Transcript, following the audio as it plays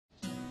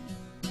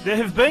There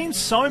have been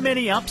so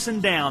many ups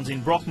and downs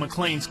in Brock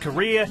McLean's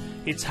career,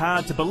 it's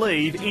hard to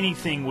believe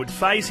anything would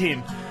faze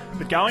him.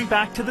 But going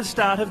back to the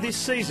start of this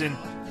season,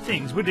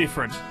 things were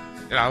different.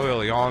 You know,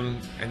 early on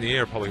in the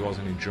year I probably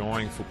wasn't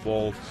enjoying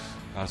football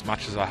as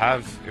much as I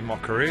have in my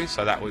career,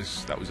 so that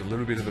was a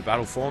little bit of a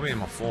battle for me, and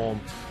my form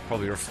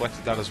probably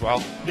reflected that as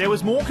well. There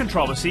was more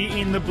controversy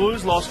in the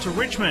Blues' loss to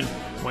Richmond,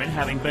 when,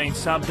 having been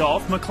subbed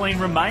off, McLean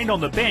remained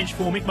on the bench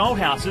for Mick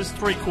Malthouse's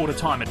three-quarter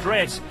time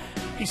address.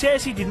 He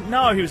says he didn't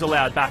know he was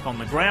allowed back on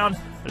the ground,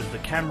 but as the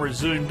camera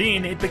zoomed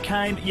in, it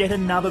became yet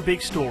another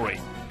big story.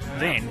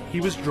 Then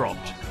he was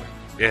dropped.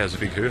 Yeah, there was a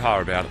big hoo-ha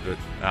about it,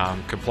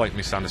 but complete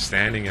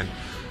misunderstanding, and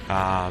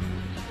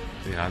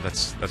you know,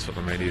 that's what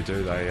the media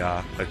do.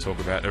 They talk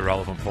about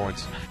irrelevant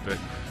points. But it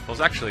was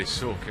actually a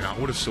sook. You know, I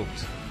would have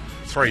sooked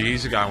 3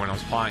 years ago when I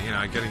was playing. You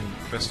know, getting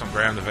best on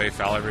ground in the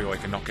VFL every week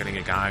and not getting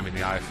a game in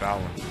the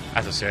AFL. And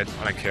as I said,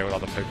 I don't care what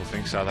other people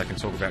think, so they can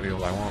talk about me all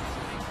they want.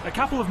 A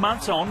couple of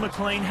months on,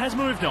 McLean has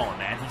moved on,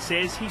 and he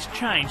says he's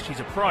changed his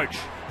approach.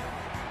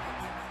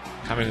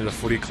 Come into the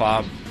footy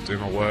club, do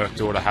my work,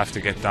 do what I have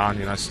to get done,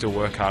 you know, still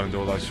work hard and do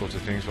all those sorts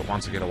of things, but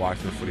once I get away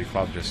from the footy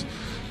club, just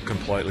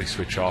completely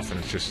switch off, and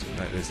it's just,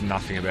 there's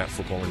nothing about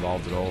football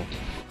involved at all.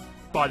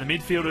 By the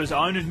midfielder's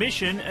own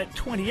admission, at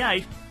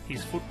 28,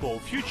 his football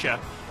future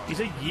is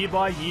a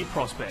year-by-year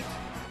prospect.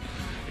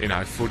 You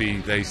know, footy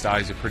these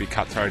days is a pretty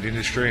cutthroat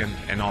industry,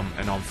 and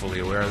I'm fully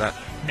aware of that.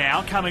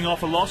 Now, coming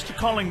off a loss to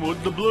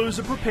Collingwood, the Blues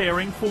are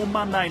preparing for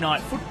Monday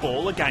night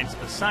football against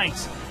the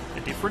Saints.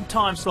 A different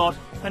time slot,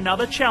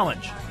 another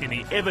challenge in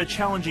the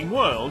ever-challenging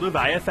world of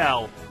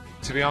AFL.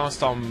 To be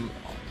honest, I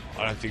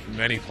don't think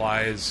many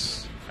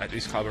players at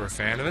this club are a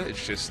fan of it.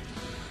 It's just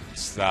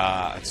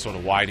it's sort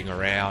of waiting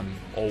around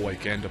all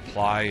weekend to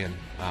play, and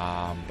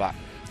but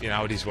you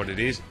know, it is what it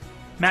is.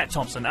 Matt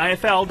Thompson,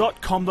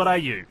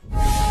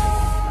 AFL.com.au.